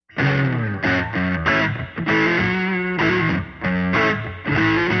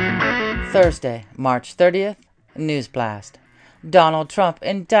Thursday, March 30th, News Blast. Donald Trump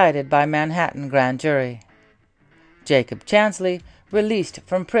indicted by Manhattan grand jury. Jacob Chansley, released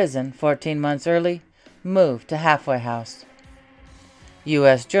from prison 14 months early, moved to halfway house.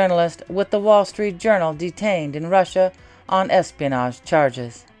 U.S. journalist with the Wall Street Journal detained in Russia on espionage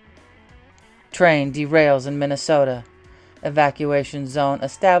charges. Train derails in Minnesota. Evacuation zone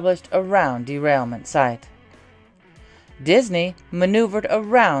established around derailment site. Disney maneuvered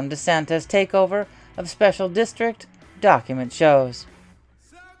around DeSantis takeover of special district, document shows.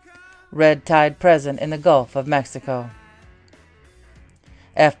 Red tide present in the Gulf of Mexico.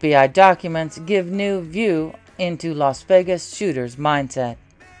 FBI documents give new view into Las Vegas shooter's mindset.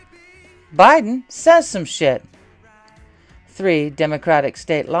 Biden says some shit. 3 Democratic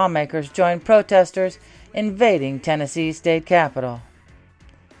state lawmakers join protesters invading Tennessee state capitol.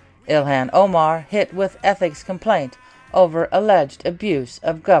 Ilhan Omar hit with ethics complaint over alleged abuse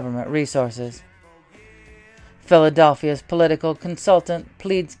of government resources. Philadelphia's political consultant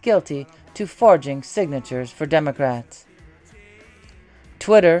pleads guilty to forging signatures for Democrats.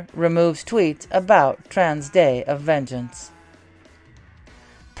 Twitter removes tweets about Trans Day of Vengeance.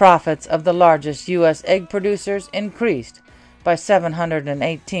 Profits of the largest U.S. egg producers increased by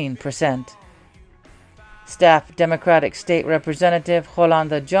 718%. Staff Democratic State Representative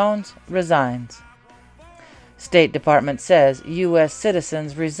Yolanda Jones resigns. State Department says U.S.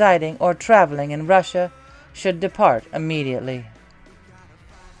 citizens residing or traveling in Russia should depart immediately.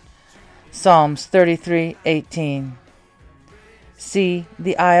 Psalms 33:18. See,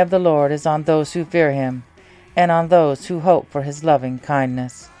 the eye of the Lord is on those who fear him, and on those who hope for his loving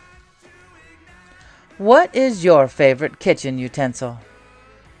kindness. What is your favorite kitchen utensil?